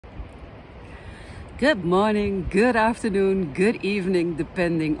Good morning, good afternoon, good evening,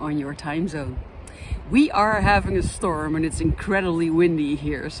 depending on your time zone. We are having a storm and it's incredibly windy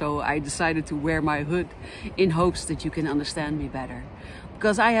here, so I decided to wear my hood in hopes that you can understand me better.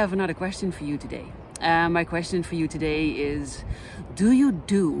 Because I have another question for you today. My question for you today is, do you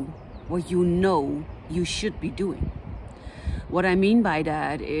do what you know you should be doing? What I mean by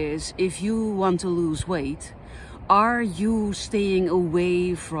that is, if you want to lose weight, are you staying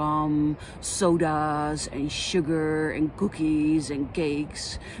away from sodas and sugar and cookies and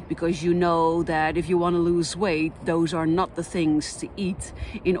cakes because you know that if you want to lose weight, those are not the things to eat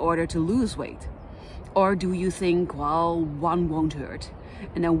in order to lose weight? Or do you think, well, one won't hurt,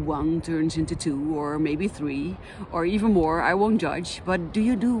 and then one turns into two or maybe three or even more? I won't judge, but do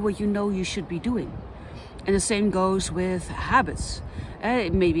you do what you know you should be doing? And the same goes with habits.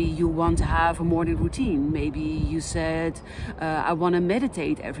 Maybe you want to have a morning routine. Maybe you said, I want to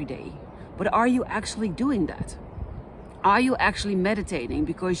meditate every day. But are you actually doing that? Are you actually meditating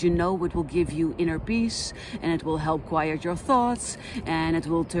because you know it will give you inner peace and it will help quiet your thoughts and it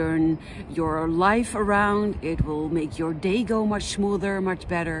will turn your life around? It will make your day go much smoother, much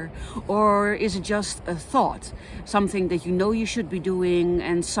better? Or is it just a thought, something that you know you should be doing,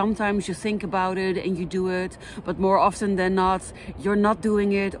 and sometimes you think about it and you do it, but more often than not, you're not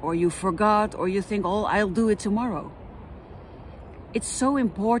doing it, or you forgot, or you think, oh, I'll do it tomorrow? It's so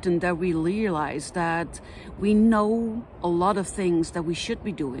important that we realize that we know a lot of things that we should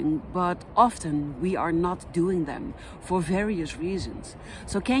be doing, but often we are not doing them for various reasons.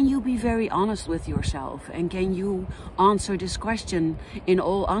 So can you be very honest with yourself, and can you answer this question in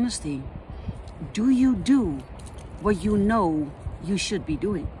all honesty? Do you do what you know you should be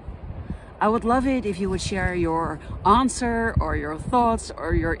doing? I would love it if you would share your answer or your thoughts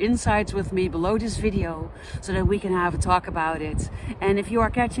or your insights with me below this video so that we can have a talk about it. And if you are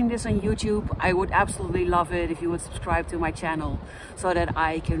catching this on YouTube, I would absolutely love it if you would subscribe to my channel so that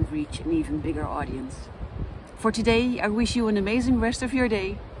I can reach an even bigger audience. For today, I wish you an amazing rest of your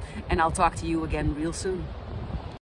day, and I'll talk to you again real soon.